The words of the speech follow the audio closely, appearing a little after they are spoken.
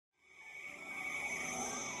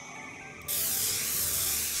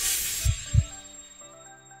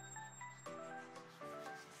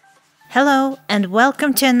Hello and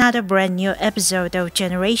welcome to another brand new episode of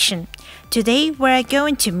Generation. Today we're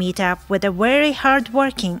going to meet up with a very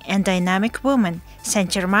hardworking and dynamic woman,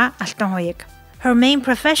 Sanchirmaa Altankhuyag. Her main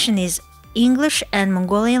profession is English and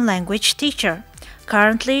Mongolian language teacher.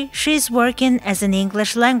 Currently, she is working as an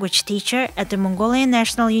English language teacher at the Mongolian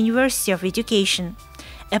National University of Education.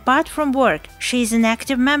 Apart from work, she is an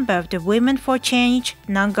active member of the Women for Change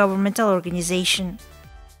non-governmental organization.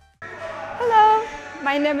 Hello,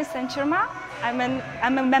 my name is Sanchirmaa.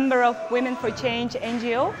 I'm a member of Women for Change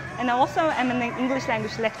NGO, and I also am an English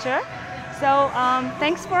language lecturer. So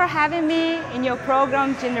thanks for having me in your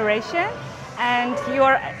program Generation. And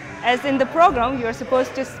as in the program, you're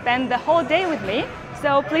supposed to spend the whole day with me.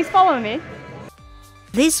 So please follow me.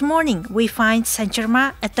 This morning, we find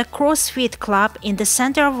Sanchirmaa at the CrossFit club in the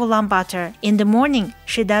center of Ulaanbaatar. In the morning,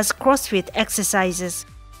 she does CrossFit exercises.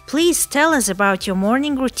 Please tell us about your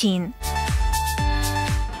morning routine.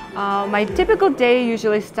 My typical day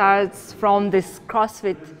usually starts from this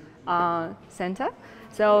CrossFit center.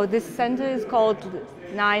 So this center is called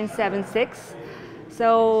 976.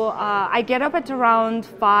 So I get up at around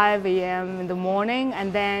 5 a.m. in the morning,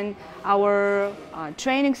 and then our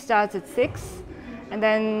training starts at 6. And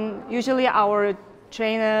then usually our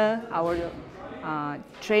trainer,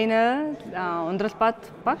 Ondraspat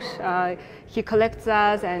Baksh, he collects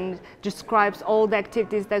us and describes all the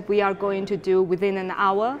activities that we are going to do within an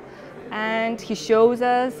hour. And he shows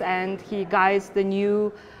us and he guides the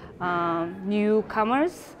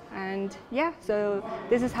newcomers. And yeah, so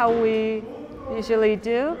this is how we usually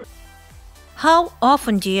do. How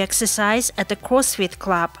often do you exercise at the CrossFit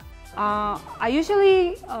club? I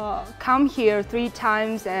usually come here 3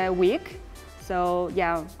 times a week. So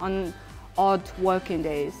yeah, on odd working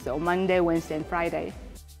days, so Monday, Wednesday and Friday.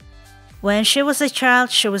 When she was a child,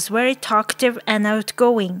 she was very talkative and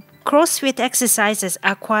outgoing. CrossFit exercises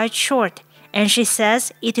are quite short, and she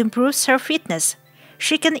says it improves her fitness.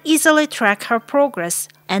 She can easily track her progress,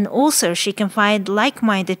 and also she can find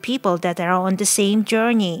like-minded people that are on the same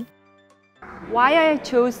journey. Why I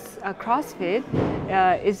chose CrossFit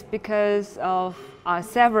is because of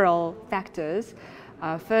several factors.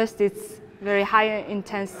 First, it's very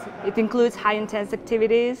it includes high-intense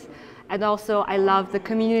activities, and also I love the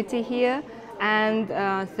community here. And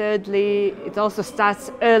thirdly, it also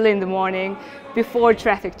starts early in the morning before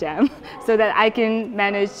traffic jam, so that I can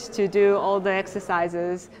manage to do all the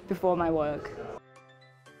exercises before my work.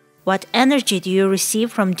 What energy do you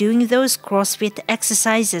receive from doing those CrossFit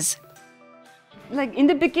exercises? Like in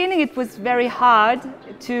the beginning, it was very hard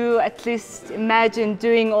to at least imagine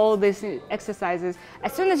doing all these exercises.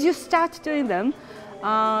 As soon as you start doing them,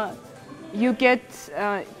 you get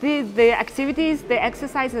the activities, the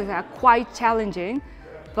exercises are quite challenging,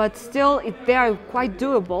 but still they are quite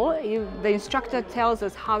doable. The instructor tells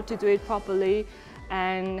us how to do it properly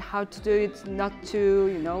and how to do it not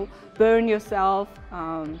to, burn yourself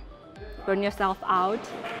out.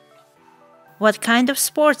 What kind of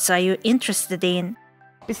sports are you interested in?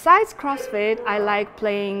 Besides CrossFit, I like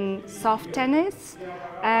playing soft tennis,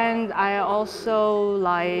 and I also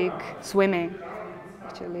like swimming,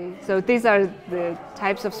 actually. So these are the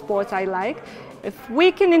types of sports I like. If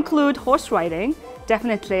we can include horse riding,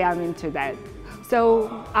 definitely I'm into that.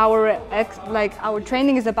 So our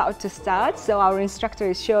training is about to start, so our instructor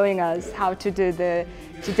is showing us how to do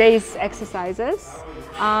today's exercises.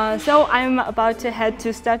 So I'm about to head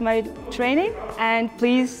to start my training, and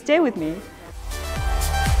please stay with me.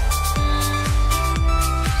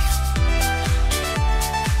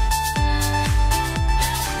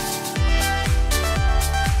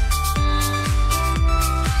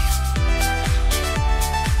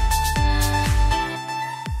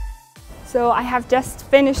 So I have just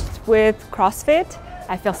finished with CrossFit.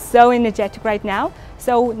 I feel so energetic right now.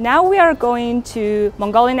 So now we are going to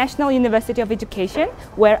Mongolian National University of Education,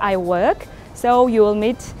 where I work. So you will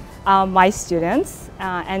meet my students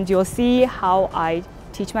and you'll see how I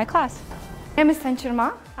teach my class. My name is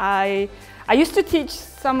Sanchirmaa. I used to teach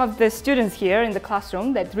some of the students here in the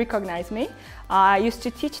classroom that recognize me. I used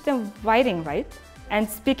to teach them writing, and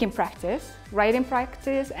speaking practice, writing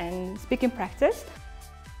practice and speaking practice.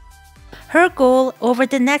 Her goal over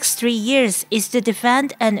the next 3 years is to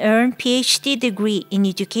defend and earn PhD degree in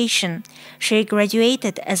education. She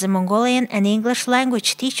graduated as a Mongolian and English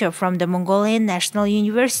language teacher from the Mongolian National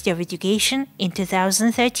University of Education in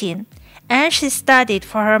 2013. And she studied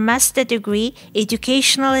for her master degree,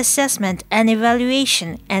 Educational Assessment and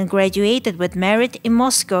Evaluation, and graduated with merit in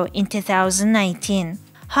Moscow in 2019.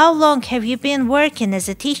 How long have you been working as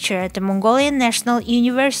a teacher at the Mongolian National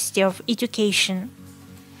University of Education?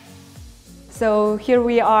 So here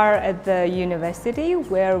we are at the university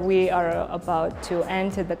where we are about to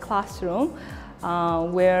enter the classroom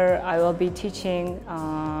where I will be teaching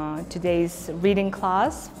today's reading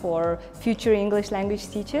class for future English language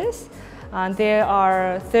teachers. They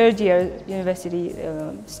are third-year university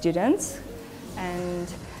students,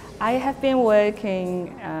 and I have been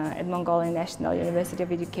working at Mongolian National University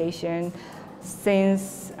of Education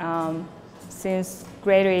since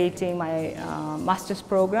graduating my master's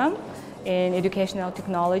program in educational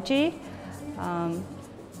technology.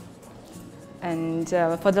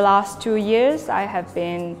 For the last 2 years, I have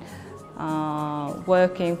been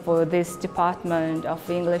working for this department of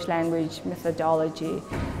English language methodology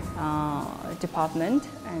department,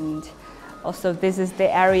 and also this is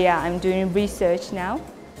the area I'm doing research now.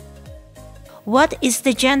 What is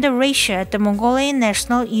the gender ratio at the Mongolian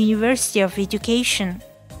National University of Education?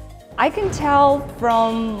 I can tell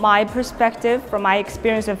from my perspective, from my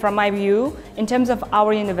experience and from my view in terms of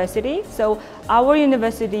our university. So our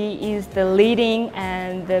university is the leading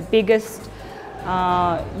and the biggest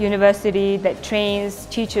university that trains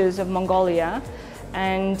teachers of Mongolia.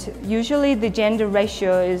 And usually the gender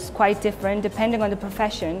ratio is quite different depending on the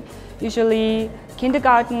profession. Usually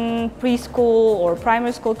kindergarten, preschool or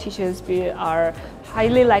primary school teachers are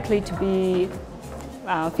highly likely to be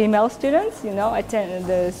female students, attend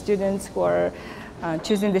the students who are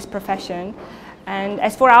choosing this profession. And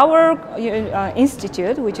as for our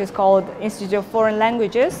institute, which is called Institute of Foreign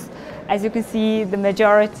Languages, as you can see, the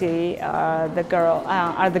majority are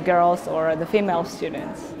the girls or the female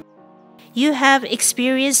students. You have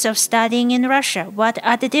experience of studying in Russia. What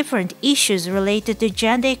are the different issues related to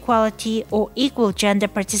gender equality or equal gender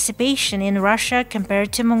participation in Russia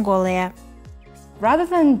compared to Mongolia? Rather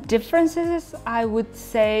than differences, I would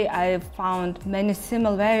say I found many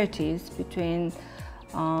similarities between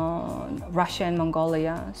Russia and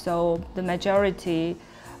Mongolia. So the majority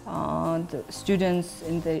the students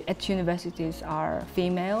at universities are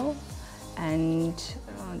female, and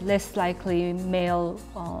less likely male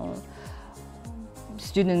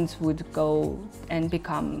students would go and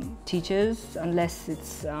become teachers unless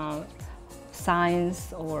it's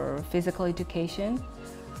science or physical education.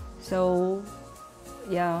 So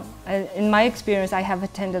yeah, in my experience, I have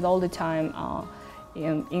attended all the time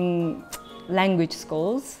in language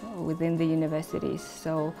schools within the universities.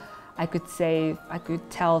 So I could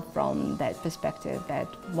tell from that perspective that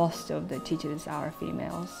most of the teachers are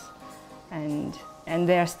females, and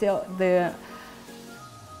they are still the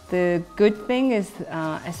good thing is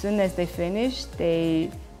as soon as they finish,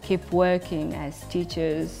 they keep working as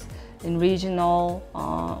teachers in regional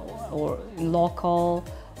or in local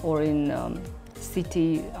or in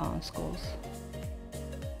city schools.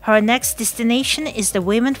 Her next destination is the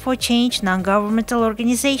Women for Change non-governmental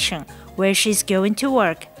organization, where she's going to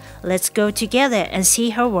work. Let's go together and see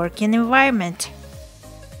her working environment.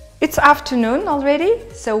 It's afternoon already,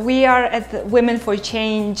 so we are at the Women for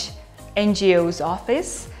Change NGO's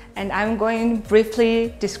office, and I'm going to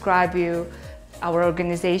briefly describe you our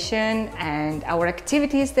organization and our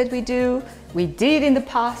activities that we did in the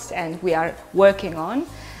past and we are working on.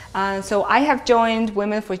 So I have joined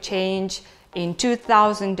Women for Change in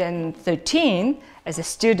 2013 as a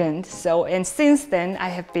student. And since then I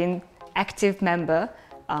have been active member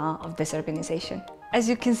of this organization. As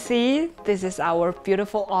you can see, this is our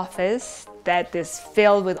beautiful office that is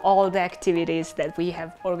filled with all the activities that we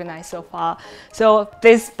have organized so far. So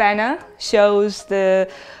this banner shows the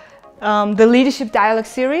Leadership Dialogue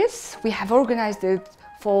series. We have organized it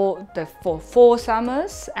for 4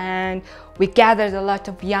 summers, and we gathered a lot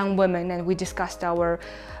of young women and we discussed our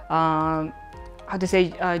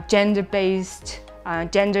gender-based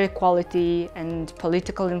gender equality and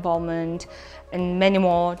political involvement and many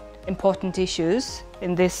more important issues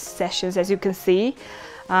in these sessions. As you can see,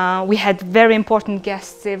 we had very important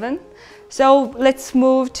guests even. So let's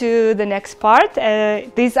move to the next part.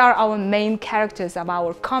 These are our main characters of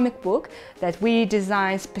our comic book that we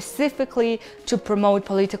designed specifically to promote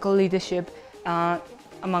political leadership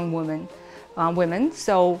among women.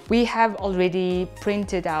 So we have already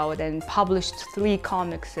printed out and published 3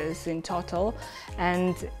 comics in total,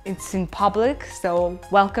 and it's in public, so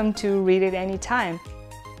welcome to read it anytime.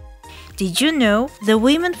 Did you know the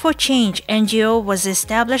Women for Change NGO was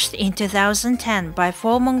established in 2010 by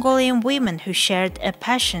 4 Mongolian women who shared a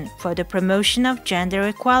passion for the promotion of gender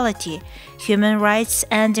equality, human rights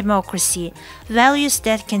and democracy, values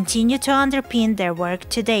that continue to underpin their work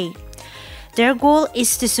today. Their goal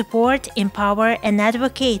is to support, empower and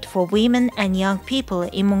advocate for women and young people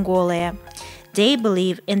in Mongolia. They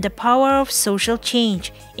believe in the power of social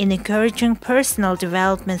change, in encouraging personal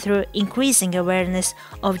development through increasing awareness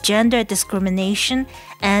of gender discrimination,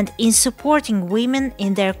 and in supporting women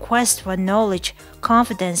in their quest for knowledge,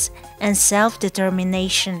 confidence, and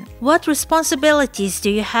self-determination. What responsibilities do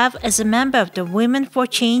you have as a member of the Women for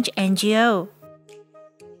Change NGO?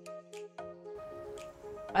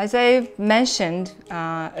 As I mentioned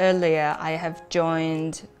earlier, I have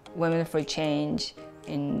joined Women for Change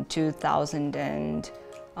in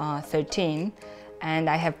 2013, and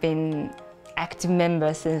I have been active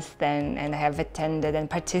member since then, and I have attended and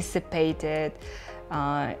participated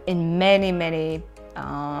in many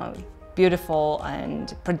beautiful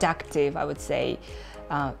and productive, I would say,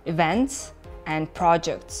 events and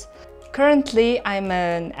projects. Currently, I'm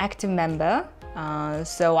an active member.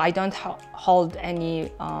 So I don't hold any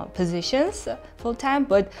positions full-time,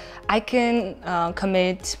 but I can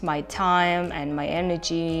commit my time and my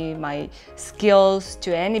energy, my skills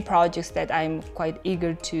to any projects that I'm quite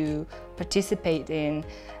eager to participate in.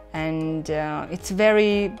 And it's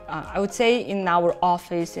very, I would say, in our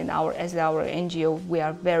office, as our NGO, we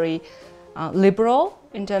are very liberal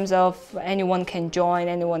in terms of anyone can join,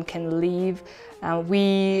 anyone can leave.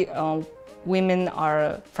 Women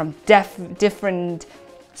are from different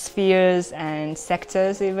spheres and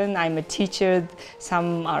sectors even. I'm a teacher,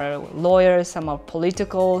 some are lawyers, some are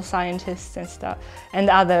political scientists and stuff, and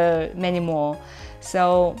many more.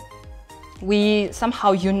 So we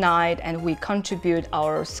somehow unite and we contribute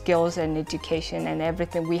our skills and education and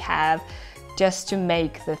everything we have just to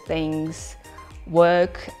make the things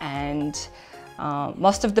work. And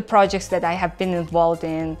most of the projects that I have been involved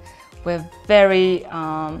in were very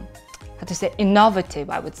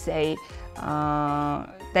innovative, I would say,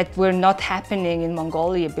 that were not happening in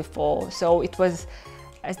Mongolia before. So it was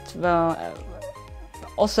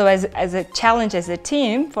also as a challenge as a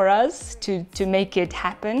team for us to make it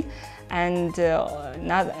happen. And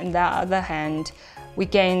on the other hand,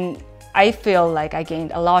 I feel like I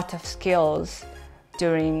gained a lot of skills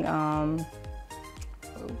during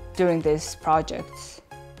these projects.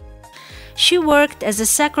 She worked as a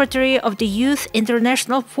secretary of the Youth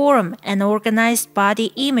International Forum and organized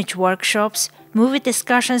body image workshops, movie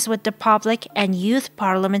discussions with the public, and youth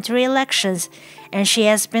parliamentary elections. And she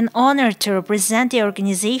has been honored to represent the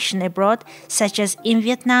organization abroad, such as in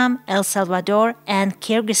Vietnam, El Salvador, and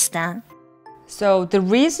Kyrgyzstan. So the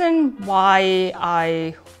reason why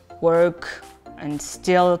I work and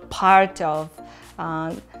still part of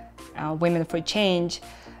Women for Change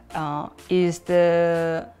is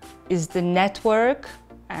the network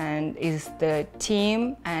and is the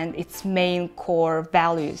team and its main core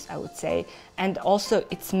values, I would say, and also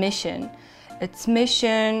its mission. Its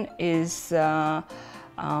mission is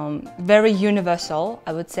very universal,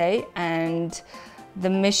 I would say, and the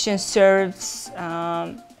mission serves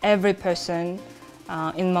every person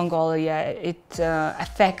in Mongolia. It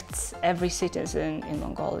affects every citizen in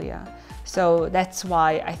Mongolia. So that's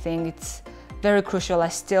why I think it's very crucial.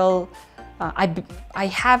 I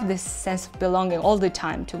have this sense of belonging all the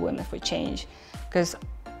time to Women for Change, because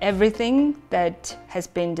everything that has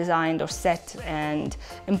been designed or set and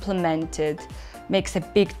implemented makes a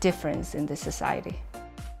big difference in the society.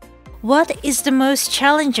 What is the most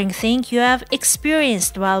challenging thing you have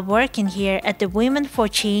experienced while working here at the Women for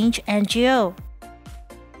Change NGO?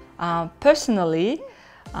 Personally,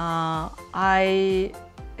 I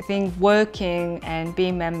think working and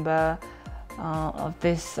being a member of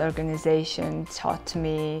this organization taught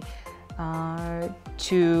me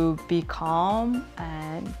to be calm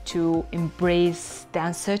and to embrace the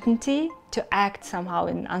uncertainty, to act somehow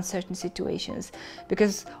in uncertain situations,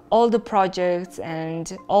 because all the projects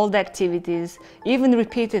and all the activities, even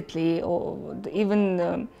repeatedly, or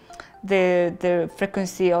even the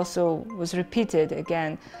frequency also was repeated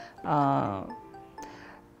again,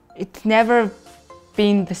 it's never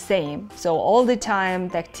been the same. So all the time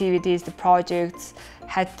the activities, the projects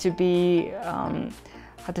had to be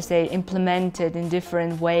implemented in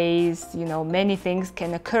different ways. You know, many things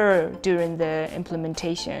can occur during the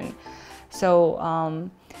implementation. So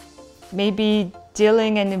maybe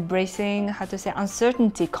dealing and embracing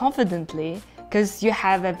uncertainty confidently, because you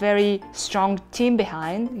have a very strong team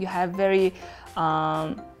behind, you have very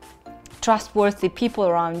trustworthy people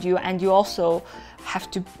around you, and you also have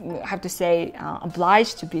to say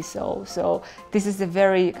obliged to be so. So this is a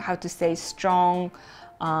very strong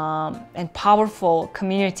and powerful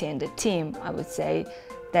community and a team, I would say,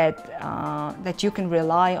 that you can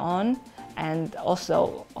rely on, and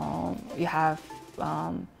also you have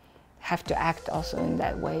to act also in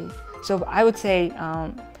that way. So I would say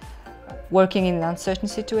working in uncertain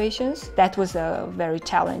situations. That was very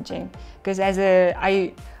challenging, because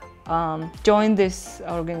I joined this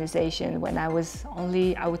organization when I was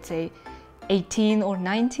only, I would say, 18 or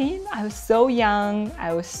 19. I was so young,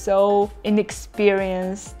 I was so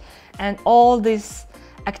inexperienced, and all these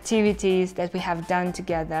activities that we have done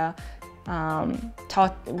together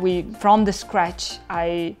taught we from the scratch.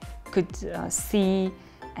 I could see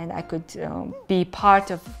and I could be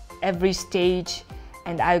part of every stage,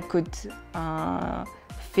 and I could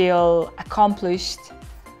feel accomplished.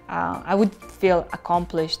 I would feel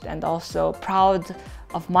accomplished and also proud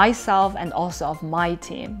of myself and also of my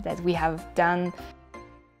team that we have done.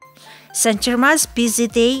 Sanchirmaa's busy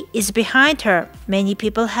day is behind her. Many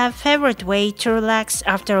people have favorite way to relax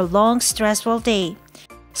after a long, stressful day.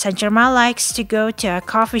 Sanchirmaa likes to go to a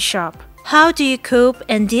coffee shop. How do you cope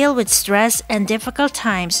and deal with stress and difficult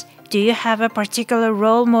times? Do you have a particular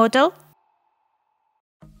role model?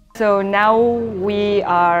 So now we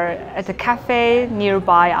are at a cafe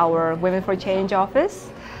nearby our Women for Change office,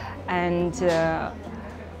 and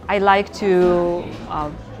I like to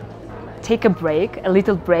take a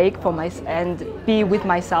little break for myself and be with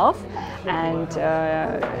myself, and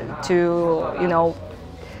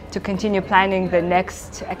to continue planning the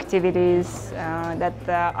next activities that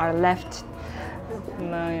are left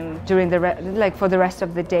during for the rest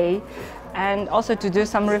of the day, and also to do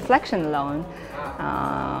some reflection alone.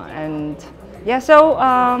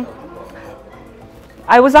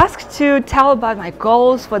 I was asked to tell about my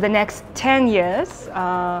goals for the next 10 years.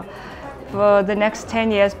 For the next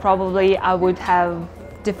 10 years, probably I would have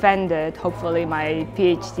defended, hopefully, my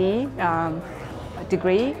PhD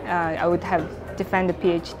degree. I would have defended a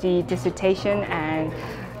PhD dissertation and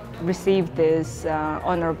received this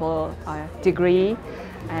honorable degree.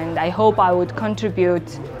 And I hope I would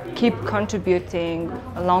keep contributing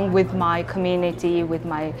along with my community, with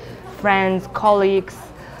my friends, colleagues,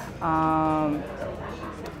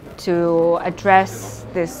 to address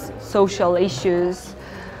these social issues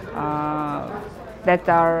that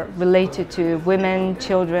are related to women,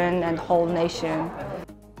 children, and whole nation.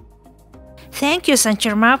 Thank you,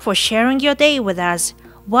 Sanchirmaa, for sharing your day with us.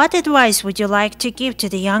 What advice would you like to give to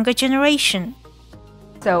the younger generation?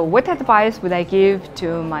 So what advice would I give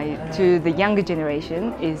to the younger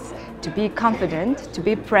generation is to be confident, to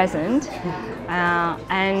be present,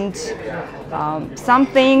 and some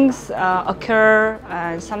things occur,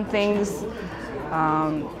 and some things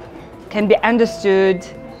can be understood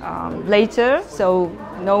later. So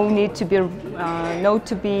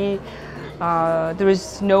there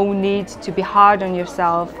is no need to be hard on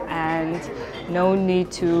yourself, and no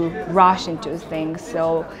need to rush into things.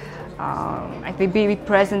 So I think be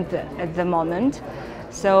present at the moment.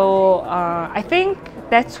 So I think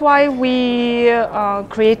that's why we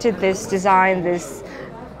created this design, this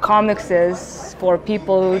comics, for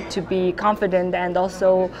people to be confident and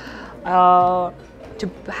also to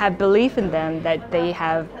have belief in them, that they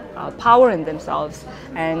have power in themselves.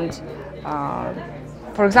 And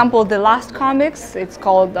for example, the last comics, it's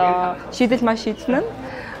called Shidetma Shitsman.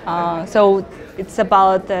 So it's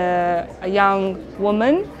about a young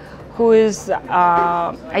woman who is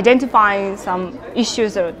identifying some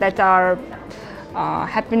issues that are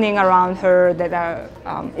happening around her, that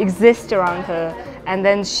exist around her, and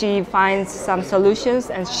then she finds some solutions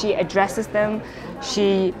and she addresses them.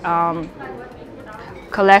 She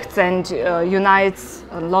collects and unites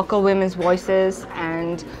local women's voices,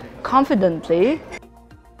 and confidently.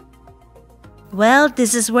 Well,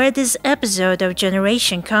 this is where this episode of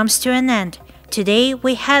Generation comes to an end. Today,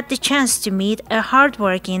 we had the chance to meet a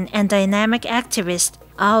hardworking and dynamic activist.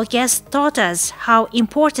 Our guest taught us how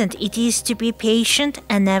important it is to be patient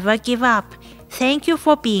and never give up. Thank you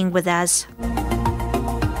for being with us.